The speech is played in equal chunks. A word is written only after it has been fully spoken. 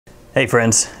Hey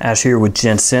friends, Ash here with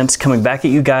Gents, coming back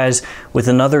at you guys with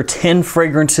another 10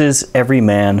 fragrances every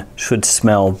man should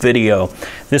smell video.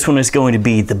 This one is going to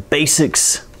be the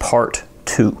basics part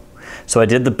 2. So I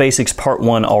did the basics part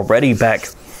 1 already back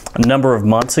a number of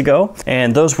months ago,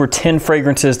 and those were 10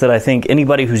 fragrances that I think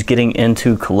anybody who's getting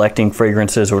into collecting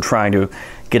fragrances or trying to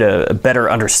get a better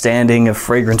understanding of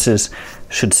fragrances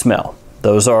should smell.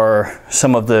 Those are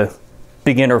some of the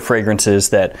beginner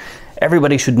fragrances that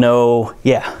everybody should know.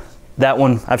 Yeah, that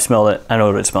one, I've smelled it, I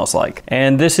know what it smells like.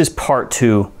 And this is part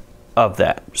 2 of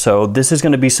that. So this is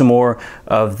going to be some more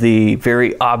of the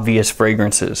very obvious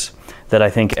fragrances that I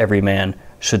think every man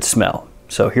should smell.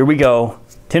 So here we go,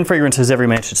 10 fragrances every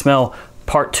man should smell,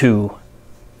 part 2,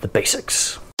 the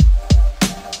basics.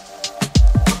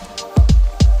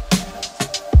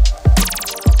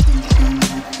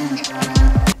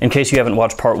 In case you haven't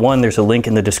watched part 1, there's a link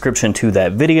in the description to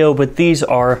that video, but these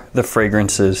are the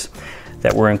fragrances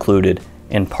that were included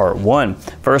in part 1.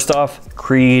 First off,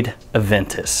 Creed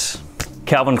Aventus,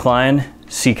 Calvin Klein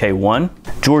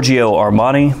CK1, Giorgio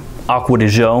Armani Acqua di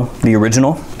Gio, the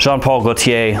original, Jean Paul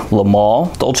Gaultier Le Male,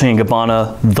 Dolce &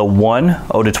 Gabbana The One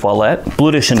Eau de Toilette,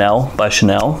 Bleu de Chanel by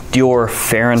Chanel, Dior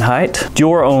Fahrenheit,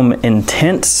 Dior Homme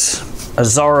Intense,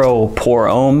 Azzaro Pour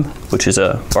Homme, which is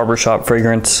a barbershop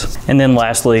fragrance, and then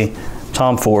lastly,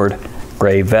 Tom Ford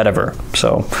Grey Vetiver.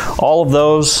 So all of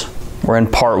those were in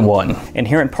part 1. And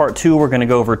here in part 2, we're gonna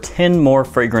go over 10 more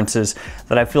fragrances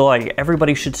that I feel like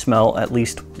everybody should smell at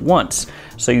least once.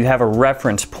 So you have a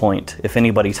reference point if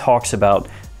anybody talks about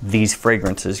these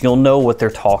fragrances. You'll know what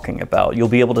they're talking about. You'll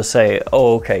be able to say,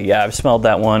 oh, okay, yeah, I've smelled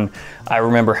that one. I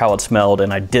remember how it smelled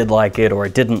and I did like it or I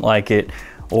didn't like it,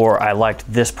 or I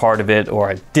liked this part of it, or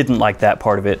I didn't like that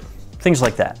part of it, things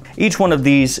like that. Each one of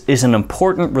these is an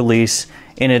important release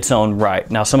in its own right.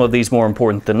 Now, some of these more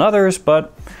important than others,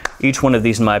 but each one of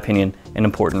these, in my opinion, an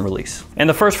important release. And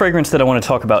the first fragrance that I want to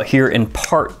talk about here in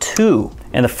part 2,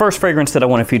 and the first fragrance that I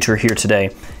want to feature here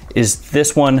today is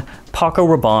this one, Paco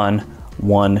Rabanne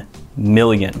 1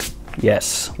 Million.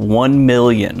 Yes, 1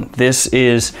 million. This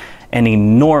is an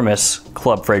enormous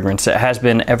club fragrance. It has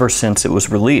been ever since it was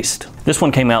released. This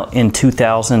one came out in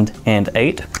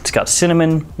 2008. It's got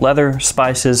cinnamon, leather,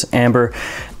 spices, amber.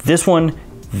 This one,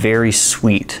 very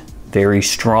sweet, very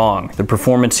strong. The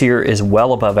performance here is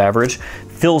well above average,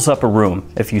 fills up a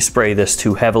room. If you spray this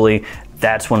too heavily,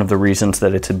 that's one of the reasons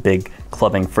that it's a big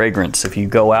clubbing fragrance. If you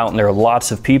go out and there are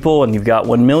lots of people and you've got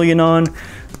 1 million on,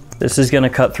 this is gonna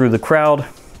cut through the crowd.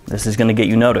 This is gonna get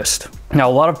you noticed. Now,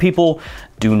 a lot of people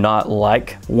do not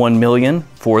like 1 million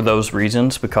for those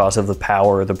reasons, because of the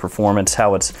power, the performance,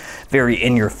 how it's very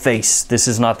in your face. This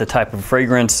is not the type of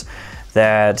fragrance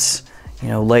that's,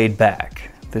 laid back.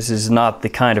 This is not the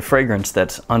kind of fragrance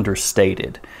that's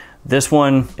understated. This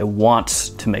one, it wants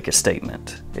to make a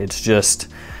statement. It's just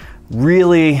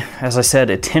really, as I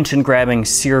said, attention-grabbing,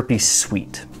 syrupy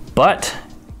sweet. But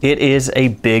it is a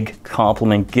big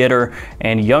compliment getter,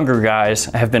 and younger guys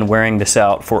have been wearing this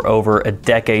out for over a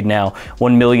decade now.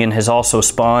 1 Million has also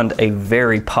spawned a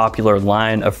very popular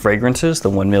line of fragrances,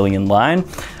 the 1 Million line.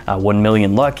 1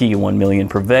 Million Lucky, 1 Million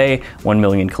Privé, 1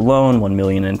 Million Cologne, 1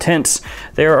 Million Intense.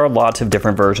 There are lots of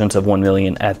different versions of 1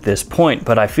 Million at this point,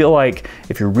 but I feel like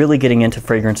if you're really getting into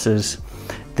fragrances,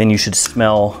 then you should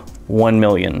smell 1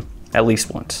 Million at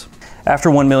least once.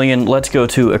 After 1 Million, let's go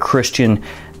to a Christian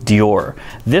Dior.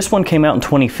 This one came out in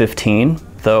 2015,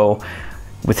 though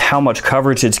with how much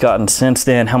coverage it's gotten since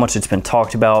then, how much it's been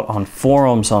talked about on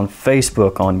forums, on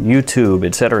Facebook, on YouTube,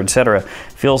 etc.,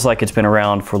 feels like it's been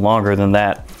around for longer than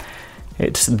that.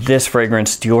 It's this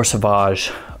fragrance, Dior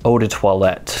Sauvage Eau de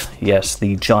Toilette. Yes,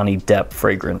 the Johnny Depp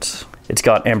fragrance. It's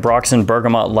got ambroxan,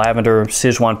 bergamot, lavender,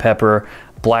 Sichuan pepper,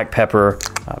 black pepper,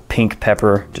 pink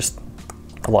pepper, just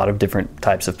a lot of different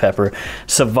types of pepper.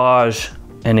 Sauvage,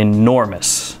 an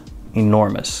enormous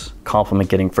compliment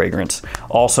getting fragrance.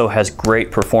 Also has great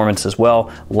performance as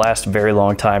well, lasts a very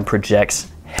long time,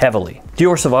 projects heavily.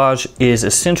 Dior Sauvage is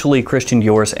essentially Christian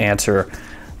Dior's answer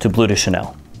to Bleu de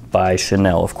Chanel, by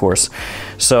Chanel, of course.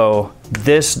 So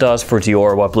this does for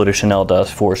Dior what Bleu de Chanel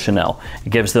does for Chanel. It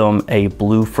gives them a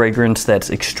blue fragrance that's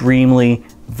extremely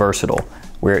versatile.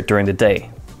 Wear it during the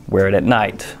day, wear it at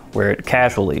night, wear it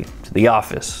casually, to the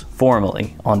office,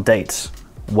 formally, on dates,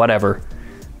 whatever.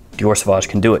 Dior Sauvage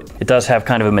can do it. It does have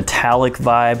kind of a metallic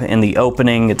vibe in the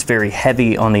opening. It's very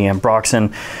heavy on the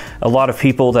ambroxan. A lot of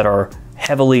people that are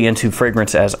heavily into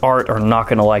fragrance as art are not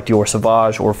going to like Dior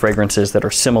Sauvage or fragrances that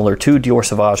are similar to Dior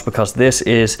Sauvage, because this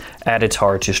is at its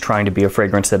heart just trying to be a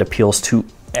fragrance that appeals to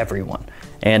everyone,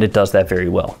 and it does that very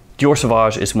well. Dior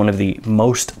Sauvage is one of the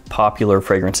most popular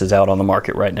fragrances out on the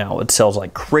market right now. It sells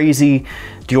like crazy.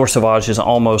 Dior Sauvage is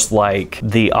almost like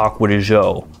the Acqua di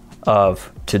Gio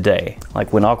of today.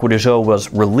 Like when Acqua di Gio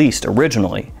was released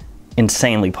originally,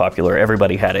 insanely popular.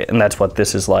 Everybody had it, and that's what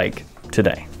this is like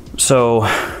today. So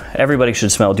everybody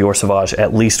should smell Dior Sauvage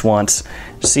at least once.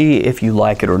 See if you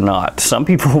like it or not. Some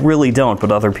people really don't,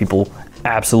 but other people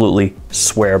absolutely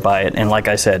swear by it. And like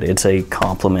I said, it's a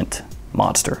compliment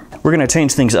monster. We're gonna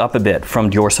change things up a bit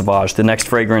from Dior Sauvage. The next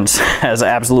fragrance has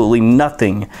absolutely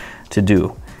nothing to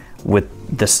do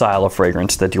with the style of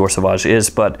fragrance that Dior Sauvage is,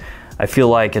 but I feel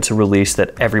like it's a release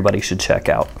that everybody should check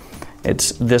out.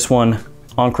 It's this one,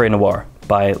 Encre Noir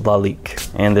by Lalique,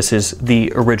 and this is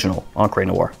the original Encre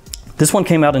Noir. This one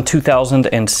came out in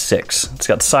 2006. It's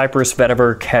got cypress,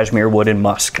 vetiver, cashmere wood, and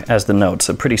musk as the notes.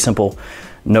 A pretty simple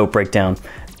note breakdown.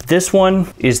 This one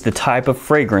is the type of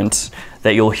fragrance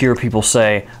that you'll hear people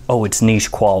say, oh, it's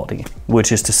niche quality,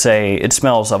 which is to say it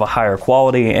smells of a higher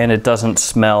quality and it doesn't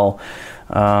smell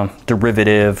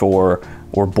derivative or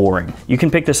boring. You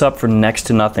can pick this up for next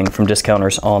to nothing from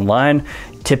discounters online.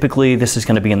 Typically, this is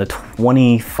gonna be in the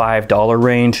 $25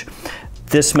 range.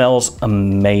 This smells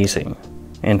amazing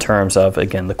in terms of,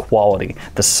 again, the quality.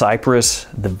 The cypress,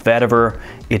 the vetiver,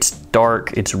 it's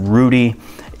dark, it's rooty,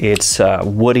 it's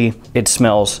woody, it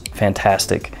smells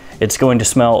fantastic. It's going to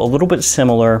smell a little bit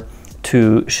similar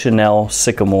to Chanel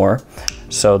Sycamore.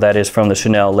 So that is from the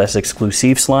Chanel Les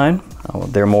Exclusifs line.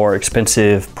 Their more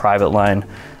expensive private line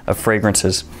of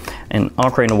fragrances. And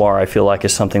Encre Noir, I feel like,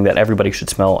 is something that everybody should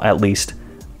smell at least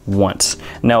once.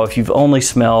 Now, if you've only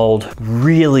smelled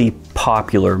really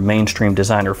popular mainstream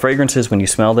designer fragrances, when you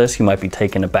smell this, you might be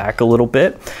taken aback a little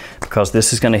bit because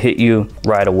this is gonna hit you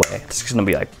right away. It's gonna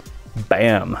be like,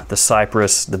 bam, the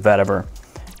cypress, the vetiver.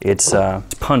 It's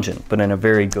pungent, but in a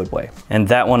very good way. And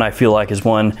that one I feel like is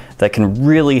one that can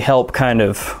really help kind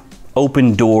of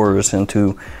open doors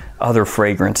into other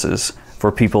fragrances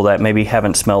for people that maybe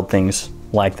haven't smelled things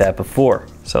like that before.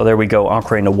 So there we go,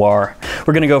 Encre Noir.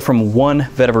 We're gonna go from one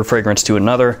vetiver fragrance to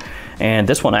another, and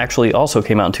this one actually also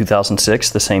came out in 2006,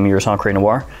 the same year as Encre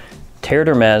Noir, Terre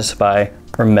d'Hermès by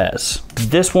Hermès.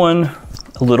 This one,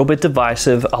 a little bit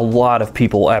divisive. A lot of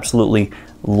people absolutely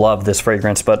love this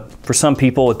fragrance, but for some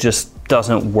people it just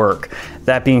doesn't work.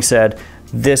 That being said,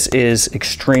 this is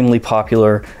extremely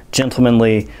popular,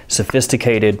 gentlemanly,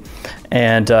 sophisticated,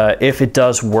 and if it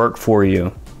does work for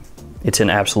you, it's an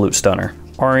absolute stunner.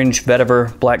 Orange,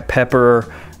 vetiver, black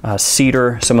pepper,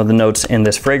 cedar, some of the notes in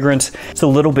this fragrance. It's a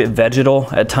little bit vegetal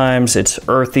at times. It's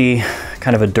earthy,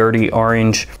 kind of a dirty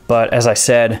orange, but as I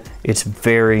said, it's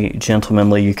very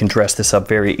gentlemanly. You can dress this up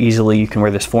very easily. You can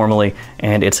wear this formally,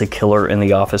 and it's a killer in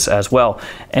the office as well.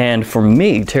 And for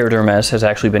me, Terre d'Hermès has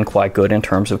actually been quite good in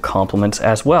terms of compliments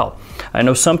as well. I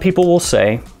know some people will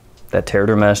say that Terre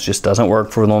d'Hermès just doesn't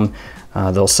work for them.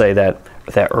 They'll say that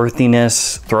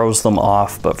earthiness throws them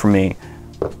off, but for me,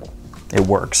 it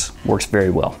works very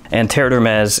well. And Terre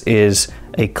d'Hermès is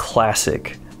a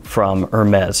classic from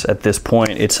Hermès. At this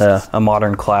point, it's a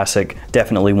modern classic,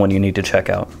 definitely one you need to check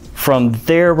out. From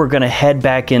there, we're gonna head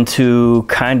back into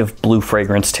kind of blue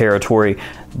fragrance territory.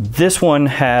 This one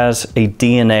has a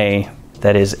DNA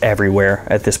that is everywhere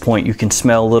at this point. You can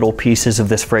smell little pieces of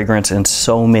this fragrance in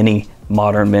so many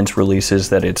modern men's releases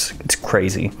that it's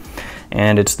crazy.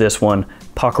 And it's this one,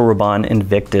 Paco Rabanne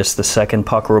Invictus, the second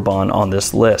Paco Rabanne on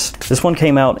this list. This one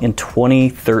came out in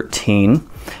 2013,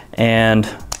 and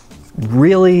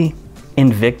really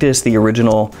Invictus, the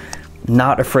original,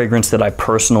 not a fragrance that I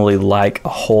personally like a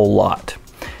whole lot.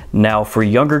 Now for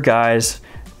younger guys,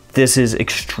 this is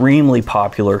extremely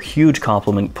popular, huge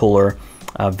compliment puller,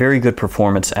 very good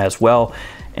performance as well.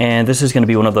 And this is gonna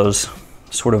be one of those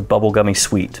sort of bubblegummy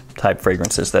sweet type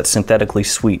fragrances, that synthetically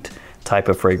sweet type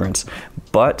of fragrance.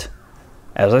 But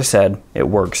as I said, it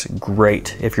works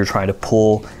great if you're trying to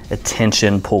pull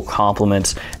attention, pull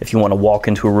compliments. If you want to walk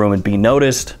into a room and be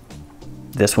noticed,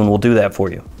 this one will do that for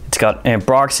you. It's got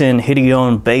ambroxan,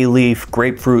 hedione, bay leaf,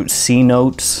 grapefruit, sea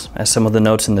notes as some of the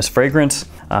notes in this fragrance.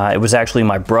 It was actually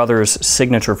my brother's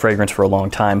signature fragrance for a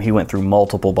long time. He went through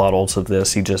multiple bottles of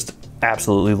this. He just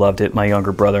absolutely loved it, my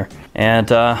younger brother. And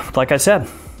like I said,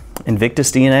 Invictus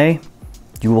DNA,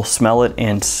 you will smell it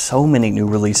in so many new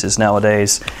releases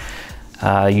nowadays.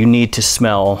 You need to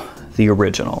smell the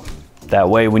original. That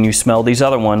way, when you smell these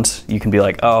other ones, you can be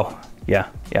like, oh, yeah,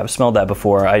 I've smelled that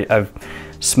before. I've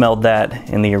smelled that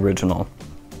in the original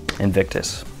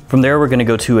Invictus. From there, we're gonna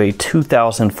go to a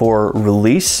 2004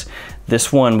 release.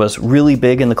 This one was really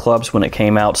big in the clubs when it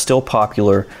came out, still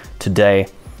popular today.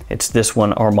 It's this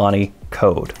one, Armani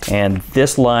Code. And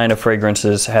this line of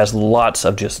fragrances has lots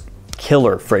of just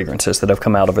killer fragrances that have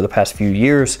come out over the past few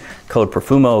years. Code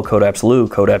Profumo, Code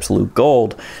Absolute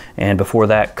Gold, and before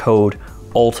that, Code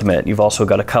Ultimate. You've also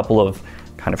got a couple of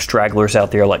kind of stragglers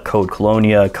out there like Code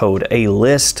Colonia, Code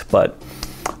A-List, but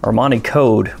Armani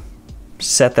Code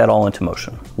set that all into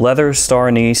motion. Leather, star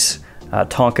anise,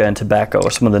 tonka, and tobacco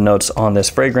are some of the notes on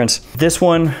this fragrance. This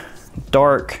one,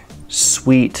 dark,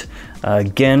 sweet,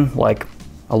 again, like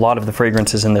a lot of the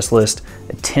fragrances in this list,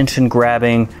 attention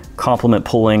grabbing, compliment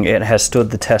pulling. It has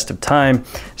stood the test of time.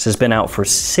 This has been out for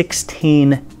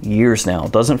 16 years now.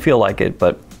 Doesn't feel like it,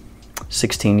 but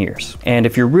 16 years. And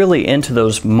if you're really into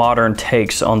those modern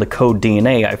takes on the Code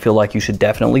DNA, I feel like you should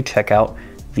definitely check out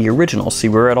the original, see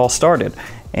where it all started.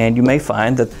 And you may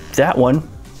find that that one,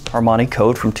 Armani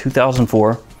Code from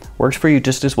 2004, works for you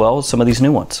just as well as some of these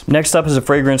new ones. Next up is a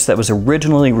fragrance that was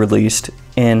originally released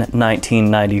in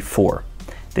 1994.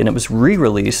 Then it was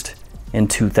re-released in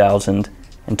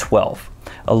 2012.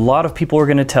 A lot of people are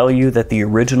going to tell you that the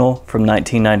original from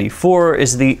 1994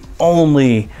 is the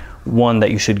only one that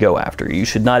you should go after. You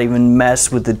should not even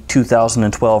mess with the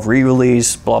 2012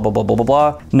 re-release, blah, blah, blah, blah, blah,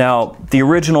 blah. Now, the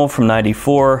original from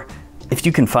 94, if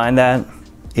you can find that,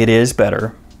 it is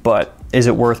better, but is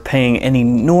it worth paying an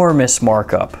enormous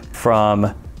markup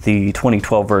from the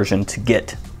 2012 version to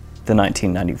get the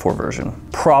 1994 version?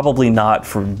 Probably not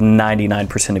for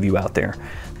 99% of you out there.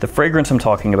 The fragrance I'm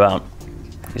talking about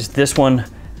is this one,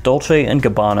 Dolce &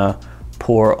 Gabbana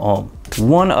Pour Homme.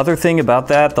 One other thing about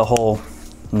that, the whole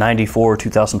 94,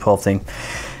 2012 thing,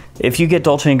 if you get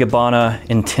Dolce & Gabbana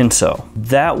Intenso,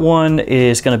 that one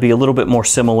is going to be a little bit more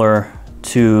similar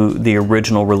to the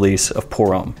original release of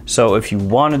Pour Homme. So if you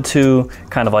wanted to,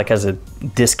 kind of like as a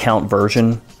discount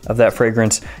version of that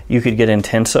fragrance, you could get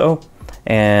Intenso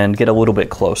and get a little bit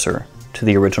closer to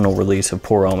the original release of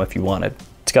Pour Homme if you wanted.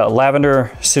 It's got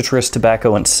lavender, citrus,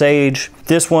 tobacco, and sage.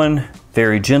 This one,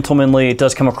 very gentlemanly. It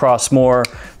does come across more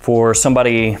for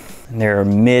somebody in their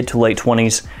mid to late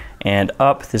 20s and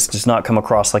up. This does not come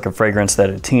across like a fragrance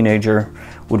that a teenager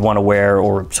would want to wear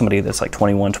or somebody that's like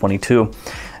 21, 22.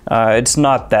 It's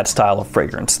not that style of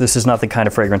fragrance. This is not the kind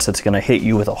of fragrance that's going to hit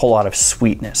you with a whole lot of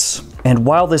sweetness. And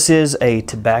while this is a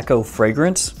tobacco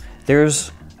fragrance,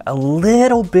 there's a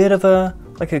little bit of a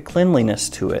cleanliness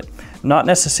to it. Not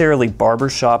necessarily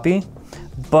barbershoppy,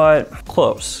 but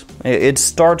close. It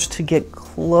starts to get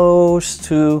close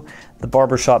to the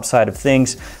barbershop side of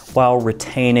things while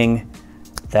retaining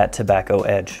that tobacco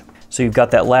edge. So you've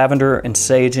got that lavender and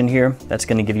sage in here. That's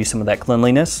going to give you some of that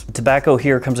cleanliness. The tobacco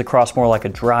here comes across more like a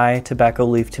dry tobacco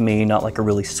leaf to me, not like a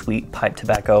really sweet pipe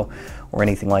tobacco or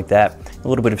anything like that. A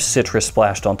little bit of citrus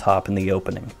splashed on top in the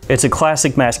opening. It's a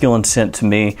classic masculine scent to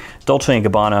me, Dolce &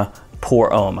 Gabbana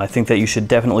Pour Homme. I think that you should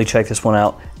definitely check this one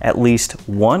out at least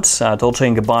once. Dolce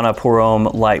 & Gabbana Pour Homme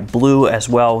Light Blue as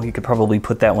well. You could probably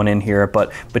put that one in here,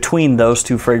 but between those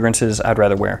two fragrances, I'd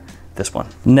rather wear this one.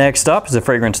 Next up is a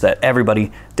fragrance that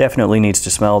everybody definitely needs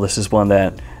to smell. This is one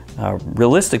that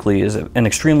realistically is an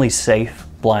extremely safe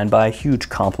blind buy, huge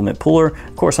compliment puller.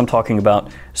 Of course, I'm talking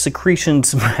about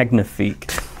Secretions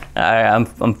Magnifique. I'm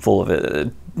full of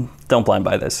it. Don't blind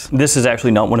buy this. This is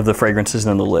actually not one of the fragrances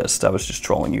in the list. I was just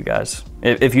trolling you guys.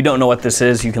 If you don't know what this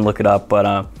is, you can look it up,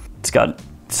 but it's got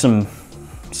some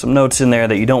notes in there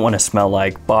that you don't want to smell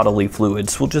like bodily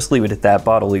fluids. We'll just leave it at that,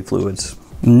 bodily fluids.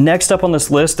 Next up on this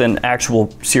list, an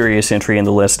actual serious entry in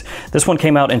the list. This one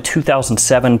came out in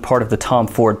 2007, part of the Tom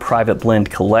Ford Private Blend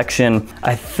collection.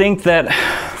 I think that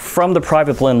from the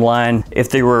Private Blend line, if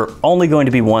there were only going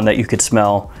to be one that you could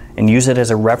smell and use it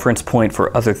as a reference point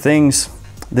for other things,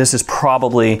 this is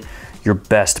probably your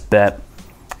best bet.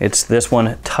 It's this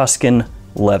one, Tuscan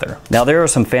Leather. Now there are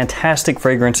some fantastic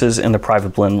fragrances in the Private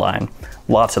Blend line,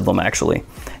 lots of them actually,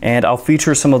 and I'll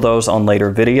feature some of those on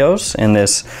later videos in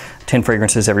this 10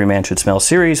 Fragrances Every Man Should Smell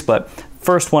series, but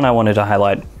first one I wanted to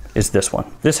highlight is this one.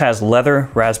 This has leather,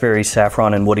 raspberry,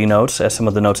 saffron, and woody notes as some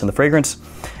of the notes in the fragrance,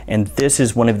 and this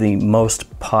is one of the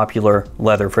most popular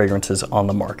leather fragrances on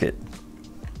the market,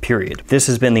 period. This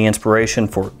has been the inspiration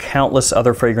for countless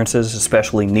other fragrances,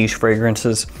 especially niche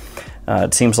fragrances.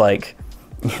 It seems like,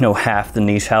 you know, half the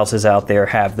niche houses out there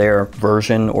have their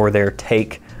version or their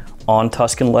take on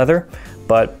Tuscan leather,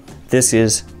 but this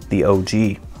is the OG.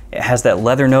 It has that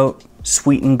leather note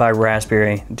sweetened by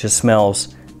raspberry. It just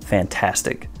smells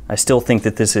fantastic. I still think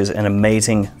that this is an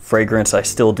amazing fragrance. I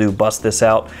still do bust this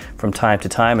out from time to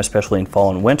time, especially in fall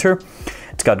and winter.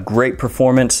 It's got great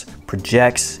performance,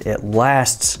 projects, it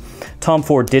lasts. Tom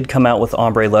Ford did come out with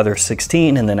Ombre Leather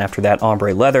 16, and then after that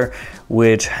Ombre Leather,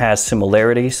 which has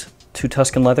similarities to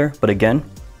Tuscan Leather, but again,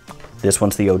 this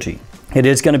one's the OG. It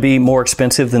is going to be more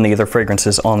expensive than the other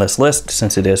fragrances on this list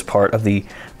since it is part of the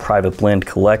private blend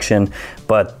collection,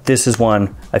 but this is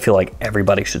one I feel like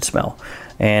everybody should smell.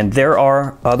 And there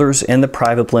are others in the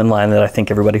private blend line that I think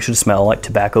everybody should smell, like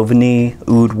Tobacco Vanille,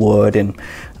 Oud Wood, and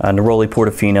Neroli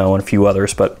Portofino, and a few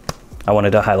others, but I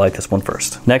wanted to highlight this one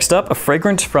first. Next up, a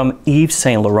fragrance from Yves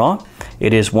Saint Laurent.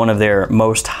 It is one of their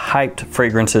most hyped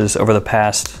fragrances over the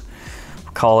past,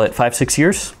 call it 5-6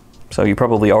 years. So you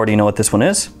probably already know what this one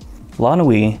is. La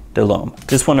Nuit de l'Homme.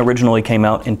 This one originally came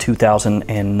out in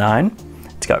 2009.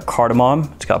 It's got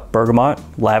cardamom, it's got bergamot,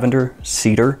 lavender,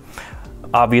 cedar.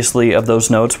 Obviously, of those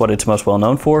notes, what it's most well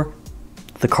known for,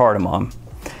 the cardamom.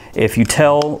 If you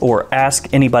tell or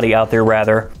ask anybody out there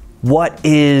rather, what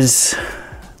is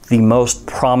the most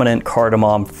prominent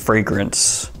cardamom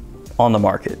fragrance on the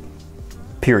market,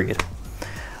 period,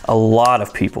 a lot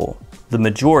of people, the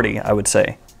majority I would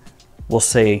say, will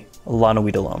say La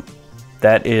Nuit de l'Homme.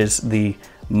 That is the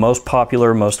most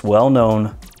popular, most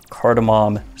well-known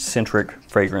cardamom-centric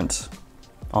fragrance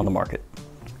on the market.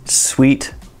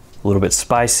 Sweet, a little bit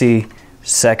spicy,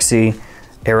 sexy,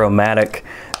 aromatic.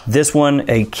 This one,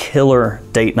 a killer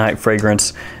date night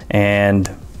fragrance, and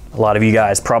a lot of you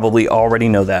guys probably already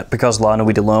know that because La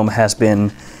Nuit de l'Homme has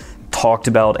been talked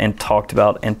about and talked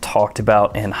about and talked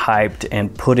about and hyped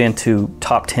and put into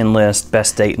top 10 lists,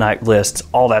 best date night lists,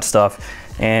 all that stuff.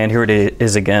 And here it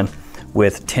is again,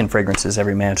 with 10 fragrances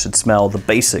every man should smell, the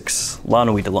basics, La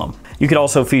Nuit de l'Homme. You could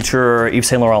also feature Yves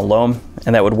Saint Laurent L'Homme,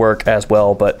 and that would work as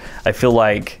well, but I feel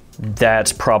like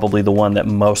that's probably the one that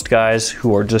most guys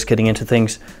who are just getting into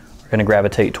things are gonna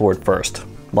gravitate toward first,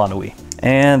 La Nuit.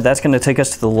 And that's gonna take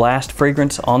us to the last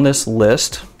fragrance on this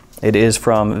list. It is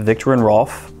from Viktor &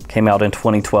 Rolf, came out in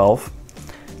 2012,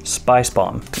 Spice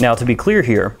Bomb. Now to be clear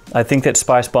here, I think that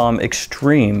Spice Bomb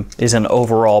Extreme is an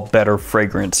overall better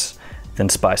fragrance than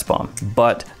Spice Bomb,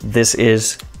 but this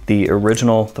is the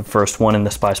original, the first one in the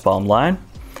Spice Bomb line,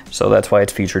 so that's why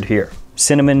it's featured here.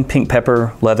 Cinnamon, pink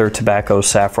pepper, leather, tobacco,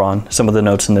 saffron, some of the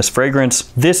notes in this fragrance.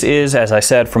 This is, as I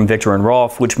said, from Viktor &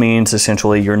 Rolf, which means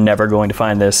essentially you're never going to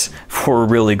find this for a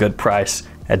really good price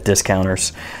at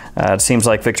discounters. It seems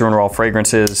like Viktor & Rolf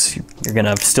fragrances, you're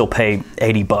gonna still pay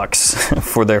 80 bucks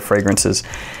for their fragrances,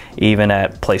 even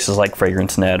at places like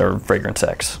FragranceNet or Fragrance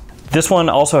X. This one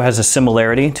also has a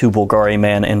similarity to Bulgari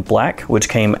Man in Black, which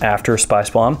came after Spice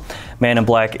Bomb. Man in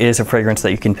Black is a fragrance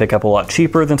that you can pick up a lot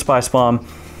cheaper than Spice Bomb,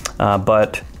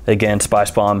 but again,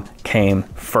 Spice Bomb came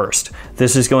first.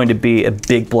 This is going to be a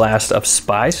big blast of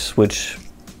spice, which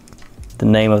the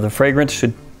name of the fragrance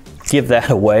should give that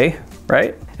away,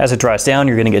 right? As it dries down,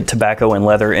 you're gonna get tobacco and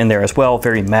leather in there as well,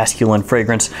 very masculine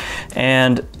fragrance.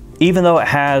 And even though it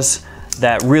has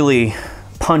that really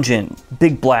pungent,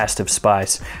 big blast of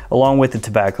spice, along with the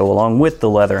tobacco, along with the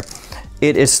leather,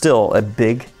 it is still a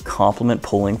big compliment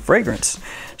pulling fragrance.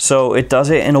 So it does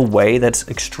it in a way that's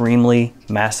extremely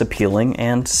mass appealing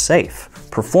and safe.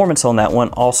 Performance on that one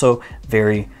also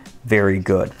very, very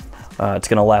good. It's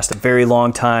gonna last a very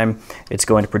long time. It's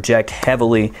going to project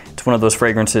heavily. It's one of those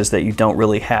fragrances that you don't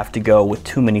really have to go with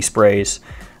too many sprays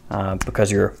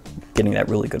because you're getting that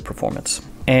really good performance.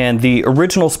 And the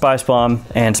original Spice Bomb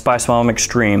and Spice Bomb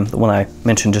Extreme, the one I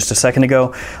mentioned just a second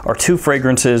ago, are two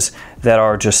fragrances that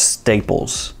are just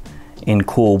staples in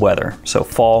cool weather. So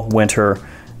fall, winter,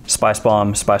 Spice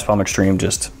Bomb Extreme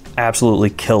just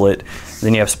absolutely kill it.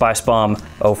 Then you have Spice Bomb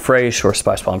Eau Fraiche or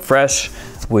Spice Bomb Fresh,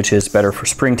 which is better for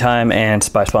springtime, and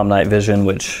Spice Bomb Night Vision,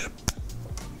 which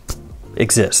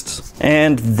exists.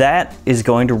 And that is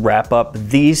going to wrap up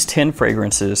these 10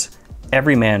 fragrances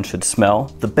every man should smell,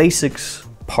 the basics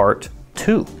part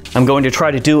 2. I'm going to try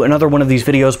to do another one of these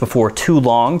videos before too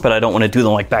long, but I don't want to do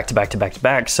them like back to back to back to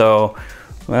back, so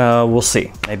we'll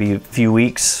see. Maybe a few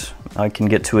weeks I can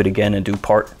get to it again and do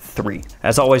part 3.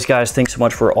 As always, guys, thanks so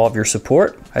much for all of your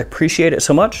support. I appreciate it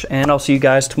so much, and I'll see you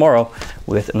guys tomorrow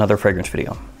with another fragrance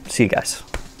video. See you guys.